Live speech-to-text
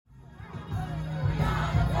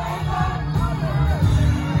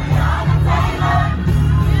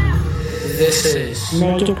This is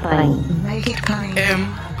Make It Plain. Make It Plain.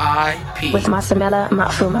 MIP With Masamela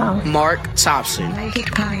Matfumo. Mark Thompson. Make It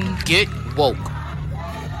Plain. Get woke.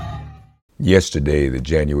 Yesterday, the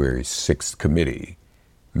January 6th committee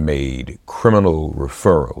made criminal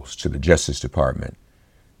referrals to the Justice Department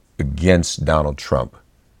against Donald Trump,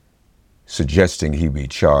 suggesting he be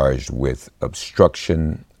charged with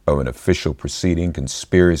obstruction of an official proceeding,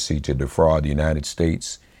 conspiracy to defraud the United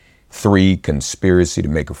States, 3, conspiracy to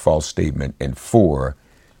make a false statement, and 4,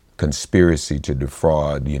 conspiracy to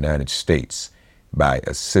defraud the United States by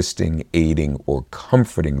assisting, aiding, or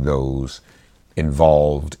comforting those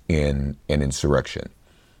involved in an insurrection.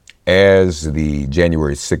 As the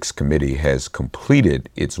January 6th committee has completed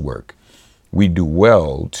its work, we do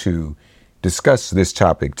well to discuss this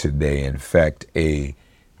topic today. In fact, a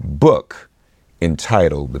book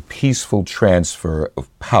entitled The Peaceful Transfer of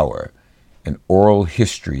Power, an oral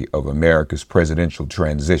history of America's presidential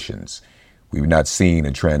transitions. We've not seen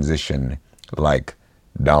a transition like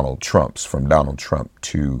Donald Trump's, from Donald Trump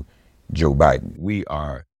to Joe Biden. We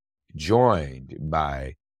are joined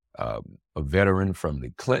by a veteran from the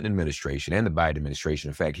Clinton administration and the Biden administration.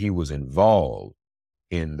 In fact, he was involved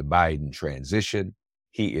in the Biden transition.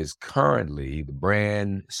 He is currently the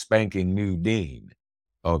brand spanking new dean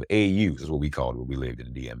of AU, is what we called it when we lived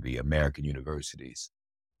in the DMV, American University's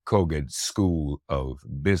Kogan School of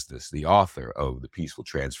Business. The author of The Peaceful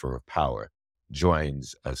Transfer of Power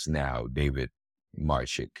joins us now, David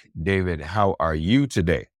Marchick. David, how are you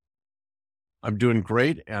today? I'm doing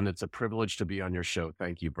great, and it's a privilege to be on your show.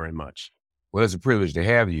 Thank you very much. Well, it's a privilege to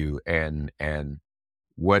have you, and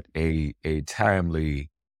what a timely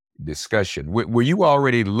discussion. Were you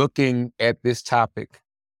already looking at this topic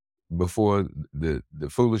before the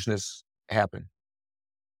foolishness happened?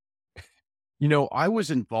 You know, I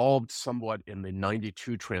was involved somewhat in the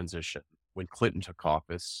 92 transition when Clinton took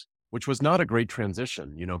office, which was not a great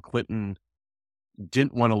transition. You know, Clinton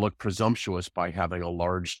didn't want to look presumptuous by having a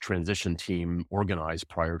large transition team organized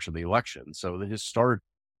prior to the election. So his start,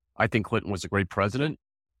 I think Clinton was a great president,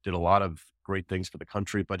 did a lot of great things for the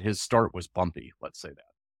country, but his start was bumpy, let's say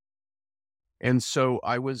that. And so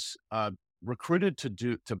I was recruited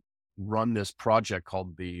to run this project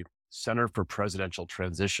called the Center for Presidential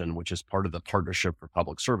Transition, which is part of the Partnership for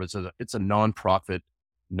Public Service. It's a nonprofit,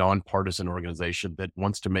 nonpartisan organization that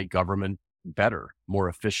wants to make government better, more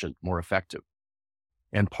efficient, more effective.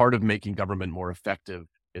 And part of making government more effective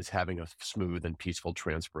is having a smooth and peaceful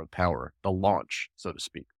transfer of power, the launch, so to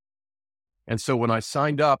speak. And so when I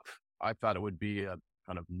signed up, I thought it would be a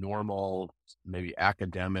kind of normal, maybe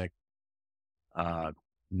academic,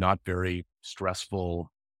 not very stressful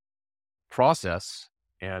process.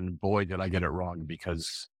 And boy, did I get it wrong,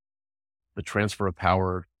 because the transfer of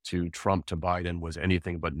power to Trump to Biden was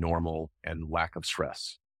anything but normal and lack of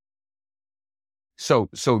stress. So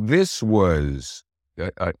this was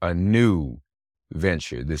a new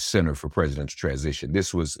venture, this Center for Presidential Transition.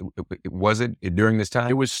 Was it during this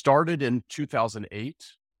time? It was started in 2008.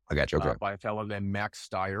 I got you. Okay. By a fellow named Max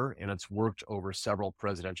Stier, and it's worked over several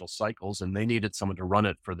presidential cycles, and they needed someone to run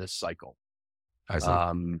it for this cycle. I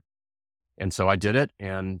see. And so I did it,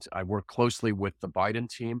 and I worked closely with the Biden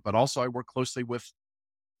team, but also I worked closely with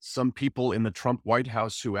some people in the Trump White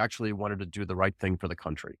House who actually wanted to do the right thing for the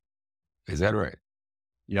country. Is that right?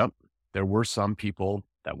 Yep. There were some people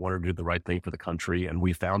that wanted to do the right thing for the country, and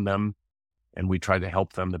we found them, and we tried to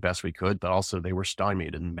help them the best we could, but also they were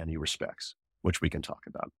stymied in many respects, which we can talk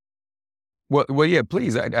about. Well, yeah,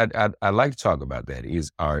 please. I'd like to talk about that.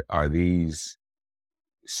 Are these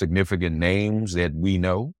significant names that we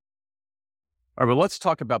know? All right, well, let's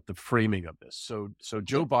talk about the framing of this. So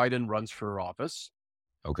Joe Biden runs for office.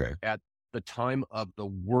 Okay. At the time of the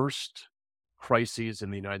worst crises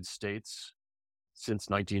in the United States since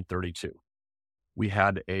 1932. We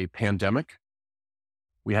had a pandemic.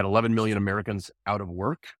 We had 11 million Americans out of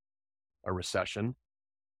work, a recession.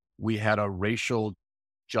 We had a racial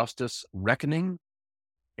justice reckoning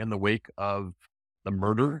in the wake of the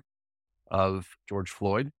murder of George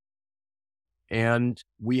Floyd. And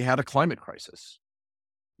we had a climate crisis.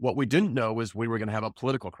 What we didn't know is we were going to have a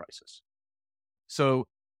political crisis. So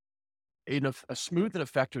a smooth and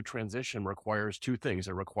effective transition requires two things.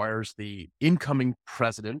 It requires the incoming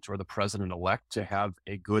president or the president-elect to have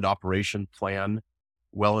a good operation plan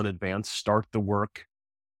well in advance, start the work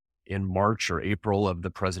in March or April of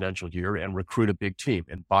the presidential year, and recruit a big team.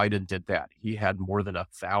 And Biden did that. He had more than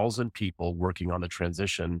 1,000 people working on the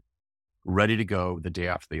transition, ready to go the day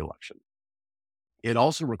after the election. It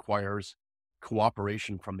also requires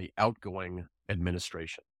cooperation from the outgoing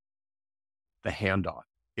administration, the handoff.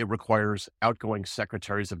 It requires outgoing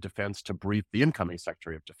secretaries of defense to brief the incoming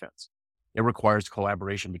secretary of defense. It requires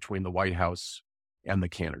collaboration between the White House and the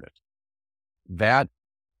candidate. That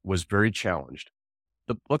was very challenged.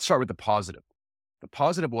 Let's start with the positive. The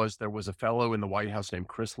positive was there was a fellow in the White House named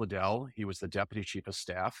Chris Liddell. He was the deputy chief of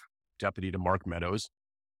staff, deputy to Mark Meadows.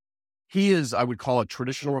 He is, I would call, a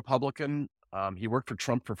traditional Republican. He worked for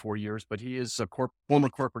Trump for 4 years, but he is a former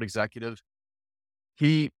corporate executive.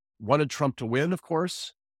 He wanted Trump to win, of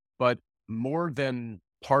course, but more than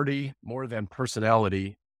party, more than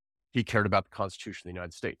personality, he cared about the Constitution of the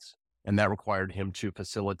United States. And that required him to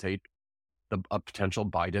facilitate a potential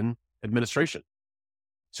Biden administration.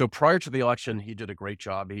 So prior to the election, he did a great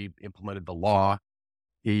job. He implemented the law.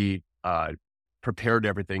 He prepared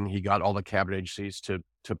everything. He got all the cabinet agencies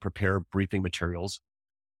to prepare briefing materials.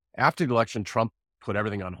 After the election, Trump put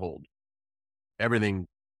everything on hold. Everything,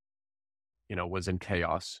 was in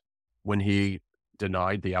chaos when he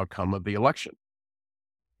denied the outcome of the election.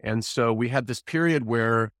 And so we had this period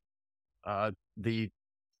where the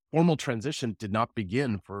formal transition did not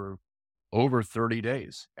begin for over 30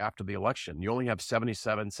 days after the election. You only have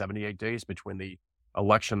 77, 78 days between the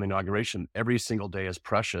election and the inauguration. Every single day is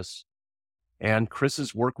precious. And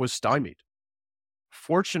Chris's work was stymied.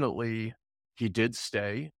 Fortunately, he did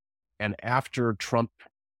stay. And after Trump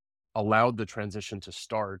allowed the transition to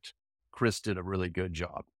start, Chris did a really good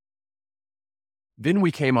job. Then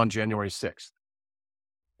we came on January 6th.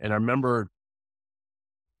 And I remember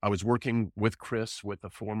I was working with Chris with a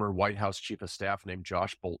former White House chief of staff named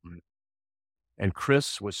Josh Bolten. And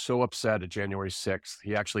Chris was so upset at January 6th,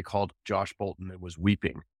 he actually called Josh Bolten and was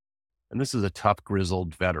weeping. And this is a tough,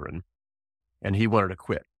 grizzled veteran. And he wanted to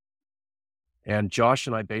quit. And Josh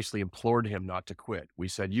and I basically implored him not to quit. We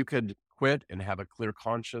said, you could quit and have a clear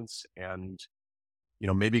conscience and,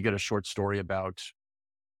 maybe get a short story about,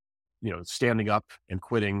 standing up and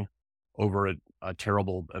quitting over a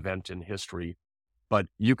terrible event in history. But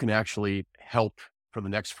you can actually help for the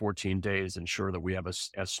next 14 days, ensure that we have as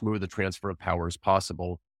smooth a transfer of power as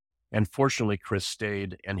possible. And fortunately, Chris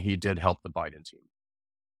stayed and he did help the Biden team.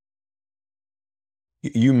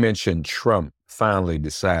 You mentioned Trump finally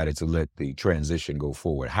decided to let the transition go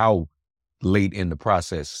forward. How late in the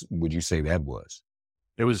process would you say that was?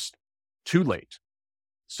 It was too late.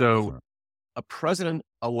 So a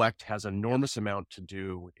president-elect has an enormous amount to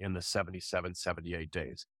do in the 77, 78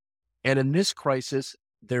 days. And in this crisis,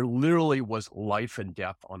 there literally was life and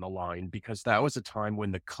death on the line because that was a time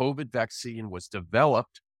when the COVID vaccine was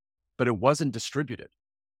developed, but it wasn't distributed.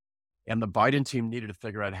 And the Biden team needed to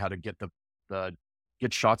figure out how to get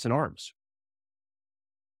get shots in arms.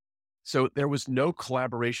 So there was no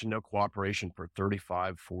collaboration, no cooperation for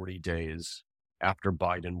 35, 40 days after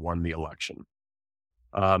Biden won the election.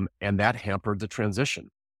 And that hampered the transition.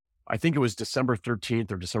 I think it was December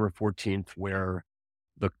 13th or December 14th where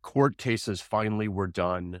the court cases finally were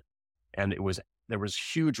done. And there was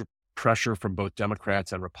huge pressure from both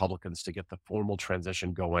Democrats and Republicans to get the formal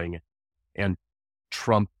transition going. And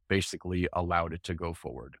Trump basically allowed it to go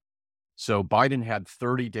forward. So Biden had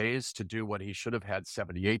 30 days to do what he should have had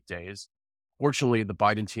 78 days. Fortunately, the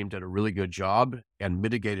Biden team did a really good job and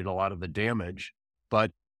mitigated a lot of the damage,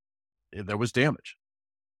 but there was damage.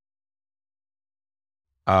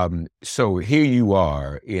 So here you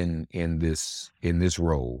are in this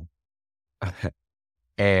role,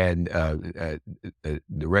 and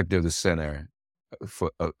director of the Center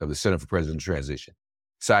for Presidential Transition.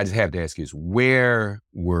 So I just have to ask you: where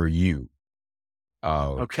were you?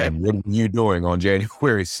 Okay. And what were you doing on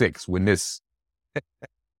January 6th when this?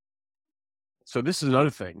 So this is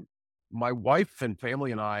another thing. My wife and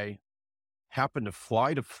family and I happened to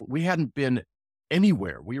fly we hadn't been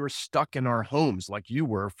anywhere. We were stuck in our homes like you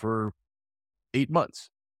were for 8 months.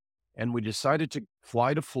 And we decided to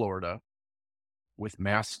fly to Florida with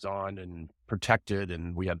masks on and protected.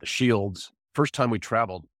 And we had the shields. First time we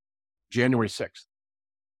traveled, January 6th.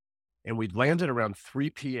 And we landed around 3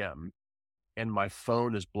 p.m. and my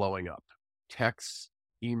phone is blowing up. Texts,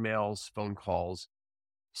 emails, phone calls.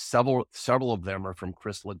 Several of them are from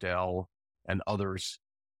Chris Liddell and others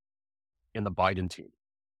in the Biden team.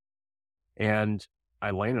 And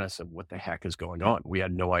I landed and I said, what the heck is going on? We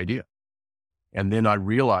had no idea. And then I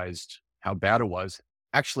realized how bad it was.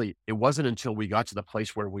 Actually, it wasn't until we got to the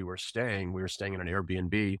place where we were staying in an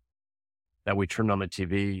Airbnb, that we turned on the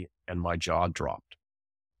TV and my jaw dropped.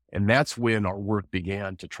 And that's when our work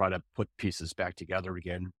began to try to put pieces back together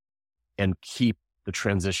again and keep the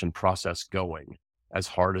transition process going as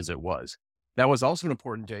hard as it was. That was also an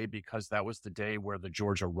important day because that was the day where the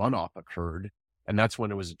Georgia runoff occurred. And that's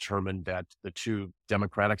when it was determined that the two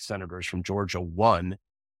Democratic senators from Georgia won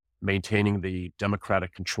maintaining the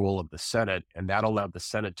Democratic control of the Senate, and that allowed the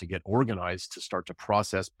Senate to get organized to start to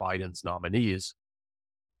process Biden's nominees.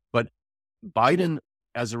 But Biden,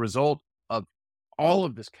 as a result of all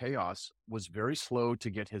of this chaos, was very slow to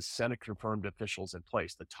get his Senate-confirmed officials in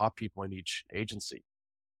place, the top people in each agency.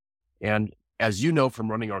 And as you know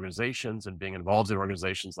from running organizations and being involved in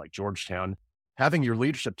organizations like Georgetown, having your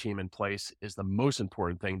leadership team in place is the most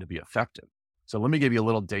important thing to be effective. So let me give you a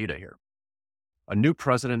little data here. A new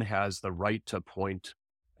president has the right to appoint,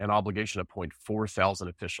 an obligation to appoint 4,000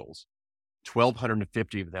 officials.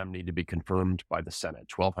 1,250 of them need to be confirmed by the Senate,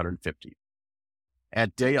 1,250.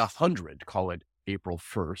 At day 100, call it April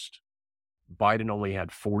 1st, Biden only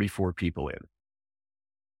had 44 people in.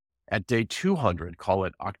 At day 200, call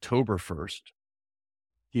it October 1st,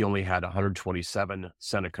 he only had 127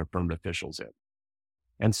 Senate confirmed officials in.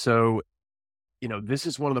 And so, this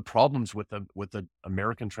is one of the problems with the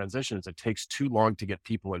American transition is it takes too long to get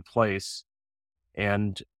people in place,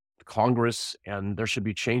 and Congress, and there should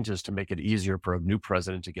be changes to make it easier for a new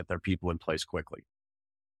president to get their people in place quickly.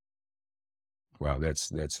 Wow,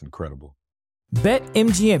 that's incredible.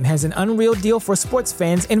 BetMGM has an unreal deal for sports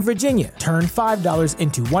fans in Virginia. Turn $5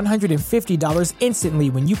 into $150 instantly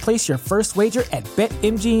when you place your first wager at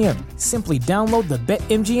BetMGM. Simply download the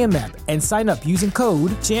BetMGM app and sign up using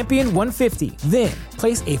code Champion150. Then,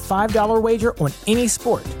 place a $5 wager on any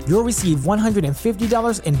sport. You'll receive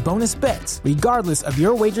 $150 in bonus bets, regardless of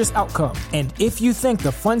your wager's outcome. And if you think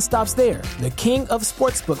the fun stops there, the king of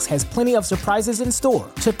sportsbooks has plenty of surprises in store.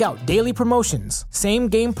 Check out daily promotions,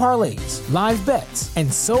 same-game parlays, live bets,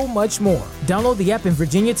 and so much more. Download the app in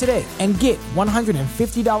Virginia today and get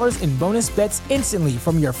 $150 in bonus bets instantly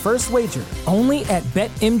from your first wager. Only at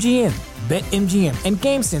BetMGM. BetMGM and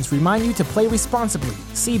GameSense remind you to play responsibly.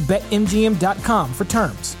 See BetMGM.com for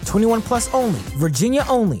terms. 21 plus only. Virginia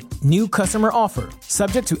only. New customer offer.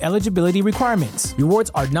 Subject to eligibility requirements.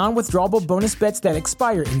 Rewards are non-withdrawable bonus bets that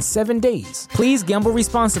expire in 7 days. Please gamble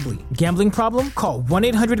responsibly. Gambling problem? Call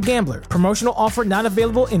 1-800-GAMBLER. Promotional offer not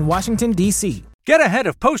available in Washington, D.C. Get ahead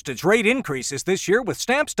of postage rate increases this year with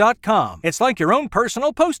Stamps.com. It's like your own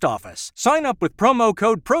personal post office. Sign up with promo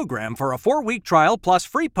code PROGRAM for a 4-week trial plus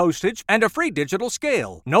free postage and a free digital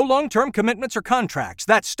scale. No long-term commitments or contracts.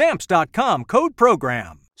 That's Stamps.com, code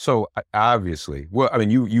PROGRAM. So obviously,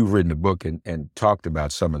 you've written a book and talked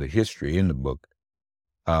about some of the history in the book.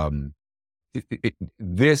 Can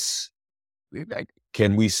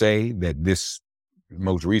we say that this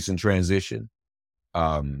most recent transition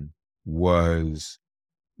was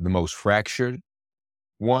the most fractured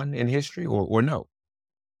one in history, or no?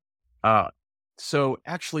 So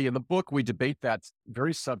actually in the book, we debate that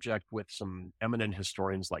very subject with some eminent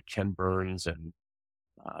historians like Ken Burns and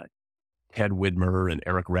Ted Widmer and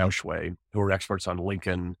Eric Rauchway, who are experts on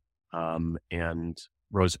Lincoln and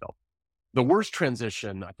Roosevelt. The worst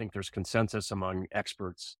transition, I think there's consensus among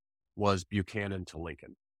experts, was Buchanan to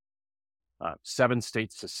Lincoln. 7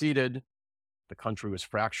 states seceded. The country was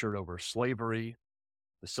fractured over slavery.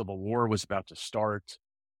 The Civil War was about to start.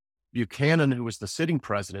 Buchanan, who was the sitting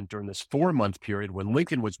president during this 4-month period when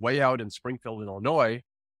Lincoln was way out in Springfield, Illinois,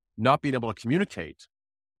 not being able to communicate.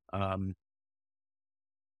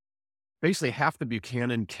 Basically, half the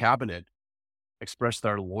Buchanan cabinet expressed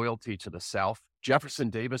their loyalty to the South. Jefferson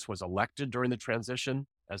Davis was elected during the transition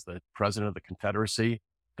as the president of the Confederacy.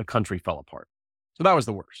 The country fell apart. So that was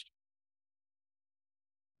the worst.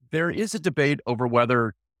 There is a debate over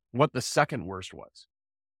what the second worst was.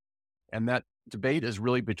 And that debate is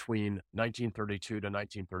really between 1932 to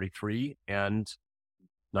 1933 and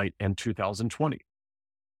 2020.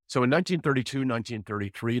 So in 1932,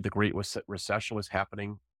 1933, the Great Recession was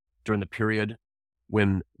happening during the period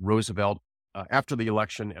when Roosevelt, after the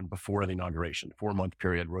election and before the inauguration, 4-month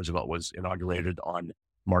period, Roosevelt was inaugurated on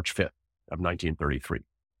March 5th of 1933.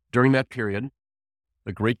 During that period,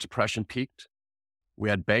 the Great Depression peaked. We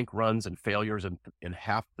had bank runs and failures in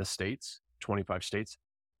half the states, 25 states.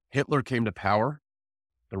 Hitler came to power.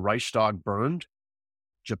 The Reichstag burned.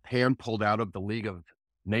 Japan pulled out of the League of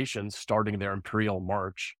Nations, starting their imperial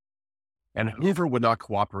march. And Hoover would not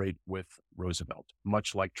cooperate with Roosevelt,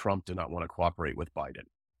 much like Trump did not want to cooperate with Biden.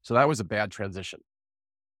 So that was a bad transition.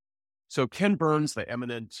 So Ken Burns, the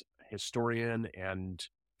eminent historian and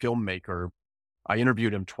filmmaker, I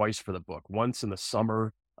interviewed him twice for the book, once in the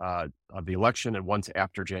summer of the election and once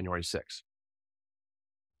after January 6th.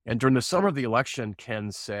 And during the summer of the election,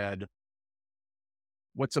 Ken said,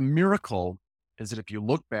 what's a miracle is that if you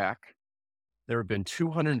look back, there have been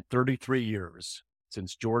 233 years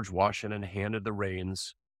since George Washington handed the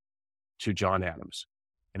reins to John Adams.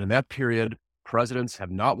 And in that period, presidents have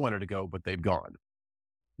not wanted to go, but they've gone.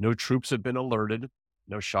 No troops have been alerted.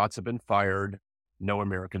 No shots have been fired. No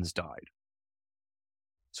Americans died.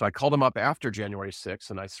 So I called him up after January 6th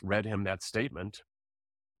and I read him that statement.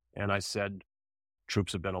 And I said,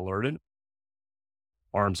 troops have been alerted,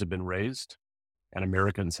 arms have been raised, and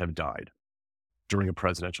Americans have died during a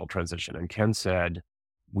presidential transition. And Ken said,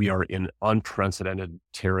 we are in unprecedented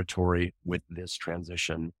territory with this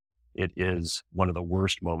transition. It is one of the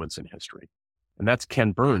worst moments in history. And that's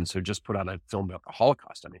Ken Burns, who just put out a film about the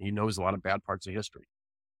Holocaust. I mean, he knows a lot of bad parts of history.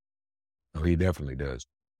 Oh, he definitely does.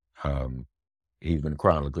 He's been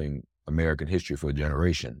chronicling American history for a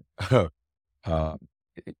generation.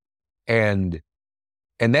 And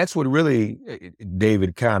that's what really,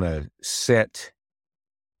 David, kind of set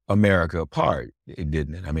America apart,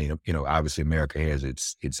 didn't it? I mean, obviously America has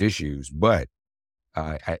its issues, but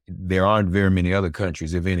there aren't very many other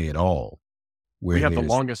countries, if any at all, where we have the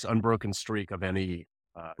longest unbroken streak of any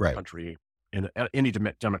right. country, in any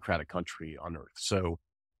democratic country on earth. So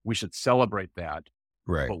we should celebrate that.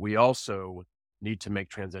 Right. But we also need to make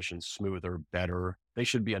transitions smoother, better. They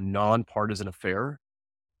should be a nonpartisan affair.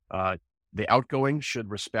 The outgoing should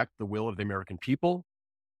respect the will of the American people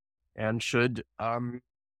and should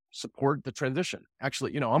support the transition.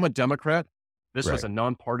 Actually, I'm a Democrat. This was a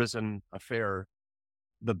nonpartisan affair.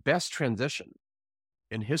 The best transition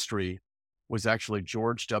in history was actually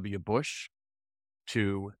George W. Bush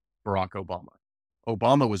to Barack Obama.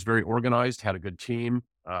 Obama was very organized, had a good team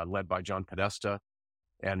led by John Podesta,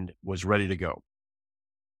 and was ready to go.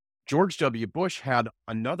 George W. Bush had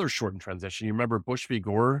another shortened transition. You remember Bush v.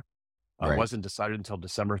 Gore wasn't decided until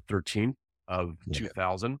December 13th of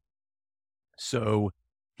 2000. So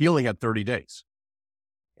he only had 30 days.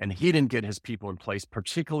 And he didn't get his people in place,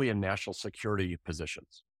 particularly in national security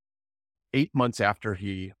positions. 8 months after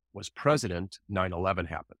he was president, 9/11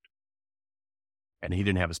 happened. And he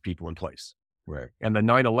didn't have his people in place. Right. And the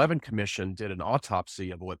 9/11 Commission did an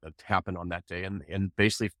autopsy of what had happened on that day and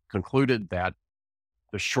basically concluded that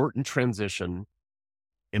the shortened transition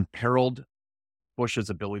imperiled Bush's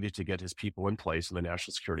ability to get his people in place in the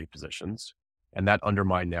national security positions, and that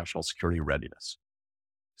undermined national security readiness.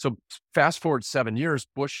 So fast forward 7 years,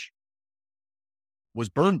 Bush was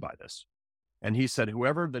burned by this. And he said,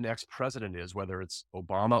 whoever the next president is, whether it's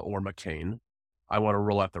Obama or McCain, I want to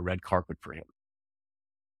roll out the red carpet for him.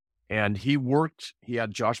 And he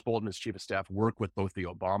had Josh Bolten, as chief of staff, work with both the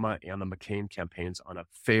Obama and the McCain campaigns on a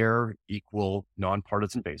fair, equal,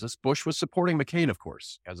 nonpartisan basis. Bush was supporting McCain, of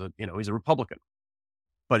course, he's a Republican,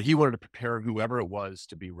 but he wanted to prepare whoever it was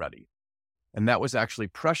to be ready. And that was actually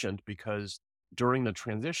prescient because during the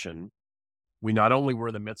transition, we not only were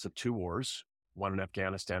in the midst of two wars, one in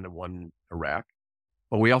Afghanistan and one in Iraq,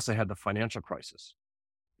 but we also had the financial crisis.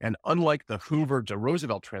 And unlike the Hoover to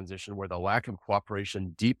Roosevelt transition, where the lack of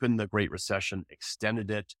cooperation deepened the Great Recession, extended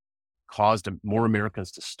it, caused more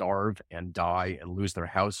Americans to starve and die and lose their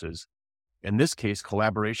houses, in this case,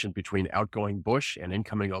 collaboration between outgoing Bush and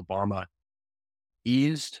incoming Obama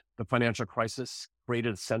eased the financial crisis,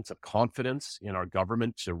 created a sense of confidence in our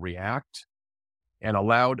government to react, and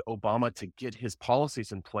allowed Obama to get his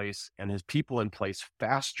policies in place and his people in place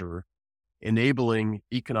faster, enabling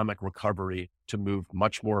economic recovery to move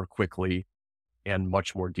much more quickly and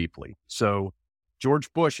much more deeply. So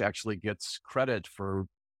George Bush actually gets credit for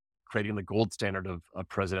creating the gold standard of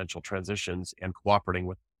presidential transitions and cooperating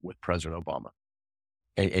with President Obama.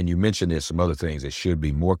 And you mentioned there's some other things that should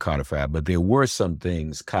be more codified, but there were some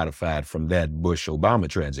things codified from that Bush-Obama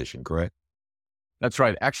transition, correct? That's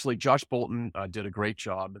right. Actually, Josh Bolten did a great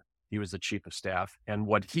job. He was the chief of staff. And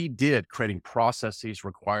what he did, creating processes,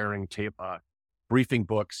 requiring briefing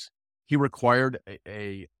books, he required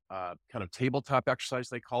a kind of tabletop exercise,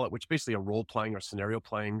 they call it, which is basically a role-playing or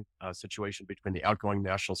scenario-playing situation between the outgoing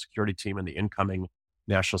national security team and the incoming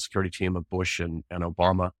national security team of Bush and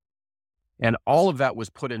Obama. And all of that was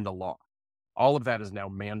put into law. All of that is now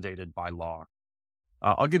mandated by law.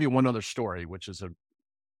 I'll give you one other story, which is an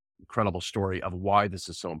incredible story of why this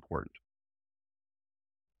is so important.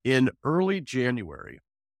 In early January,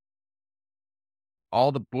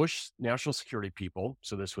 all the Bush national security people,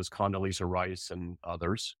 so this was Condoleezza Rice and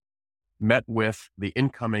others, met with the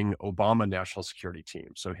incoming Obama national security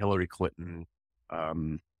team. So Hillary Clinton,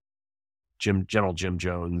 General Jim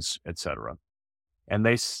Jones, et cetera. And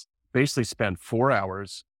they basically spent 4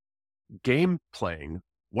 hours game playing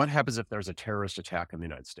what happens if there's a terrorist attack in the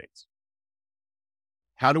United States.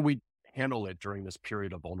 How do we handle it during this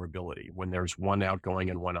period of vulnerability when there's one outgoing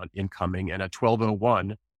and one incoming? And at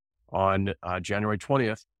 12:01 on January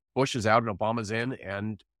 20th, Bush is out and Obama's in,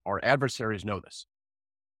 and our adversaries know this.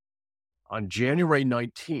 on January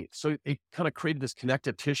 19th, so it kind of created this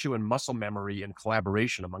connective tissue and muscle memory and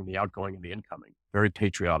collaboration among the outgoing and the incoming. Very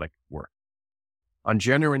patriotic work. On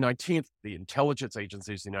January 19th, the intelligence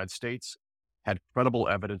agencies of the United States had credible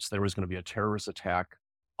evidence there was going to be a terrorist attack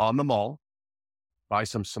on the mall by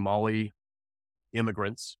some Somali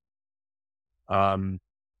immigrants,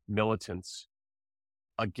 militants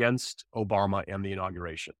against Obama and the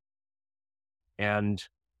inauguration. And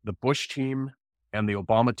the Bush team and the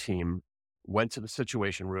Obama team went to the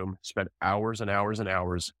Situation Room, spent hours and hours and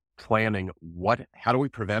hours planning how do we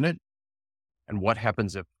prevent it and what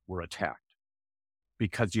happens if we're attacked?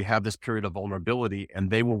 Because you have this period of vulnerability, and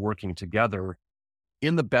they were working together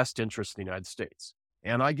in the best interest of the United States.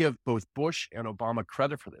 And I give both Bush and Obama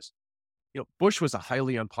credit for this. Bush was a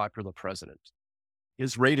highly unpopular president.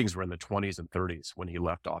 His ratings were in the 20s and 30s when he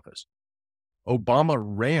left office. Obama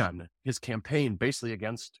ran his campaign basically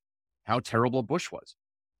against how terrible Bush was.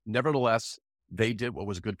 Nevertheless, they did what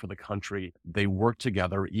was good for the country. They worked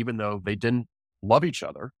together, even though they didn't love each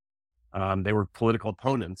other. They were political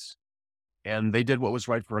opponents, and they did what was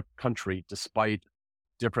right for a country despite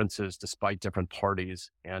differences, despite different parties,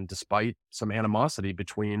 and despite some animosity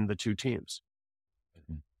between the two teams.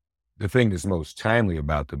 The thing that's most timely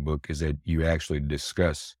about the book is that you actually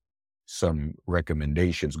discuss some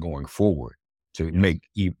recommendations going forward to make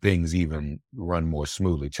things even run more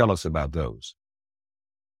smoothly. Tell us about those.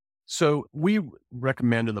 So we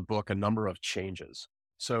recommend in the book a number of changes.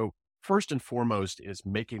 So first and foremost is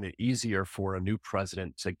making it easier for a new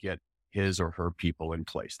president to get his or her people in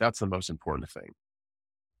place. That's the most important thing.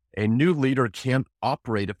 A new leader can't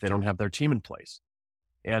operate if they don't have their team in place.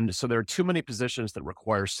 And so there are too many positions that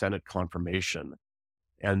require Senate confirmation.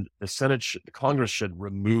 And the Congress should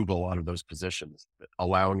remove a lot of those positions,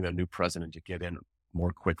 allowing the new president to get in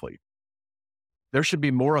more quickly. There should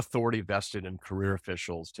be more authority vested in career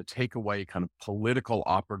officials to take away kind of political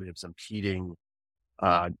operatives impeding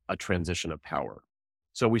a transition of power.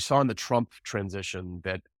 So we saw in the Trump transition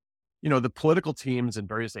that, the political teams and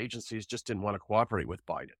various agencies just didn't want to cooperate with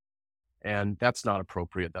Biden. And that's not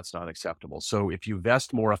appropriate. That's not acceptable. So if you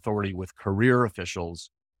vest more authority with career officials,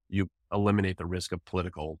 you eliminate the risk of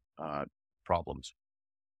political problems.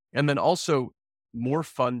 And then also more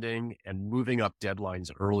funding and moving up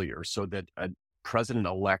deadlines earlier so that a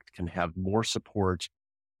president-elect can have more support,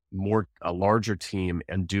 a larger team,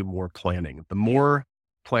 and do more planning. The more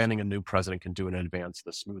planning a new president can do in advance,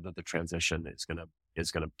 the smoother the transition is going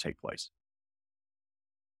to take place.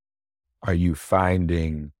 Are you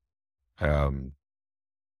finding an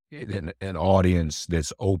audience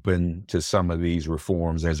that's open to some of these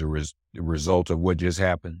reforms as a result of what just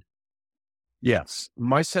happened? Yes.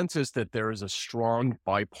 My sense is that there is a strong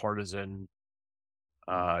bipartisan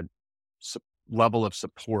level of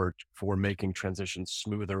support for making transitions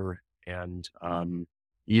smoother and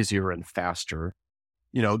easier and faster.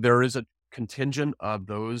 There is a contingent of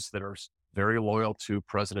those that are very loyal to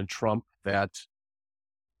President Trump that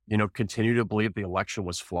continue to believe the election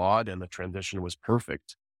was flawed and the transition was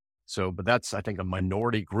perfect. So, but that's, I think, a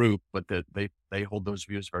minority group, but that they hold those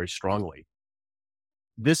views very strongly.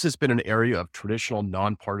 This has been an area of traditional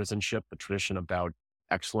nonpartisanship, the tradition about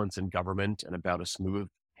excellence in government and about a smooth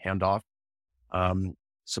handoff,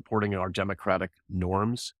 supporting our democratic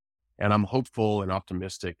norms. And I'm hopeful and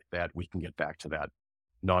optimistic that we can get back to that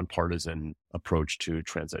nonpartisan approach to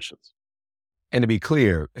transitions. And to be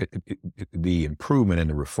clear, the improvement in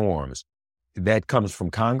the reforms, that comes from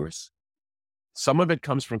Congress? Some of it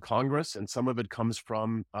comes from Congress and some of it comes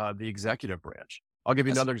from the executive branch. I'll give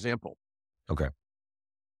you another example. Okay.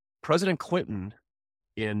 President Clinton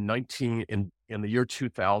in the year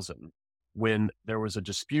 2000, when there was a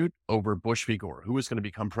dispute over Bush v. Gore, who was going to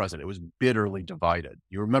become president, it was bitterly divided.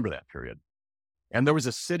 You remember that period. And there was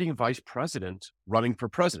a sitting vice president running for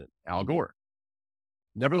president, Al Gore.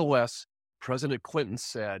 Nevertheless, President Clinton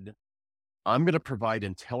said, I'm going to provide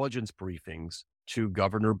intelligence briefings to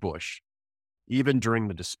Governor Bush, even during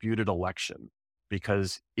the disputed election,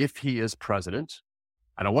 because if he is president,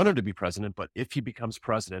 I don't want him to be president, but if he becomes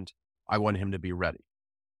president, I want him to be ready.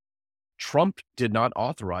 Trump did not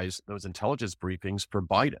authorize those intelligence briefings for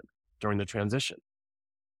Biden during the transition.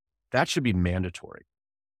 That should be mandatory.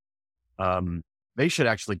 They should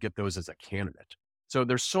actually get those as a candidate. So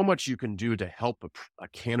there's so much you can do to help a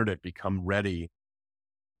candidate become ready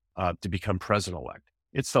to become president-elect.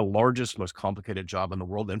 It's the largest, most complicated job in the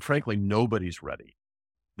world. And frankly, nobody's ready.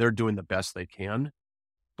 They're doing the best they can,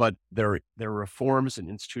 but there are reforms and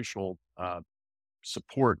institutional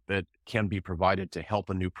support that can be provided to help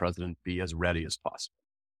a new president be as ready as possible.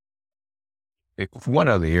 One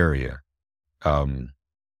other area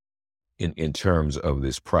in terms of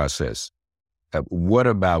this process what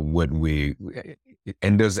about what we,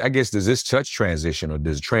 and does this touch transition, or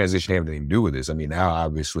does transition have anything to do with this? I mean, now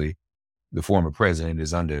obviously the former president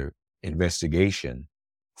is under investigation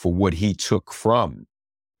for what he took from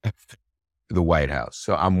the White House.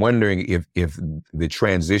 So I'm wondering if the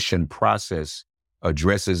transition process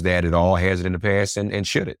addresses that at all, has it in the past, and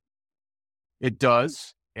should it? It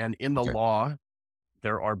does. And in the law,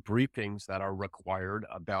 there are briefings that are required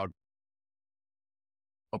about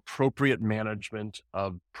appropriate management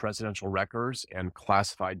of presidential records and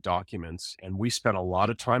classified documents. And we spent a lot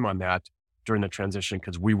of time on that during the transition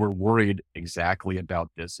because we were worried exactly about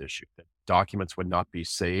this issue, that documents would not be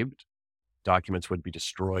saved, documents would be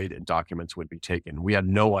destroyed, and documents would be taken. We had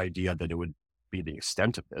no idea that it would be the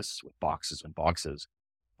extent of this with boxes and boxes.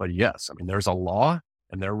 But yes, I mean, there's a law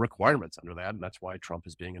and there are requirements under that, and that's why Trump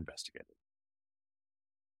is being investigated.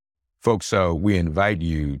 Folks, we invite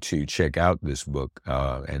you to check out this book,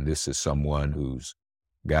 and this is someone who's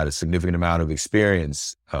got a significant amount of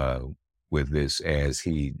experience with this, as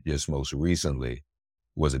he just most recently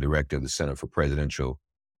was a director of the Center for Presidential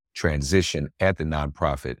Transition at the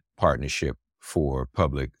Nonprofit Partnership for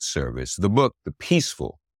Public Service. The book, The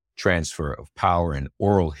Peaceful Transfer of Power, an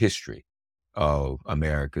Oral History of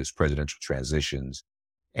America's Presidential Transitions,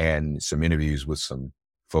 and some interviews with some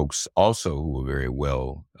folks also who were very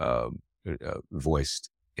well voiced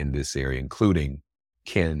in this area, including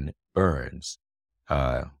Ken Burns.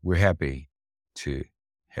 We're happy to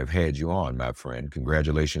have had you on, my friend.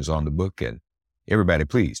 Congratulations on the book, and everybody,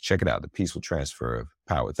 please check it out, The Peaceful Transfer of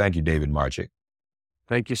Power. Thank you, David Marchick.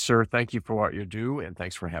 Thank you, sir. Thank you for what you do, and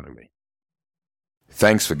thanks for having me.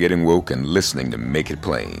 Thanks for getting woke and listening to Make It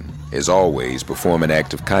Plain. As always, perform an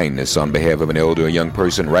act of kindness on behalf of an elder or young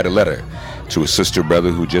person. Write a letter to a sister or brother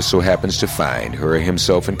who just so happens to find her or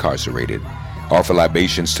himself incarcerated. Offer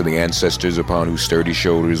libations to the ancestors upon whose sturdy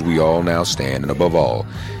shoulders we all now stand. And above all,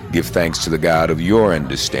 give thanks to the God of your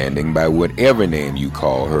understanding by whatever name you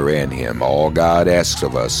call her and him. All God asks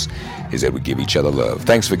of us is that we give each other love.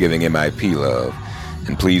 Thanks for giving MIP love.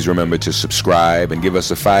 And please remember to subscribe and give us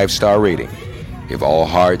a 5-star rating. If all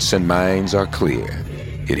hearts and minds are clear,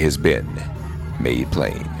 it has been made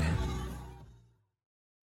plain.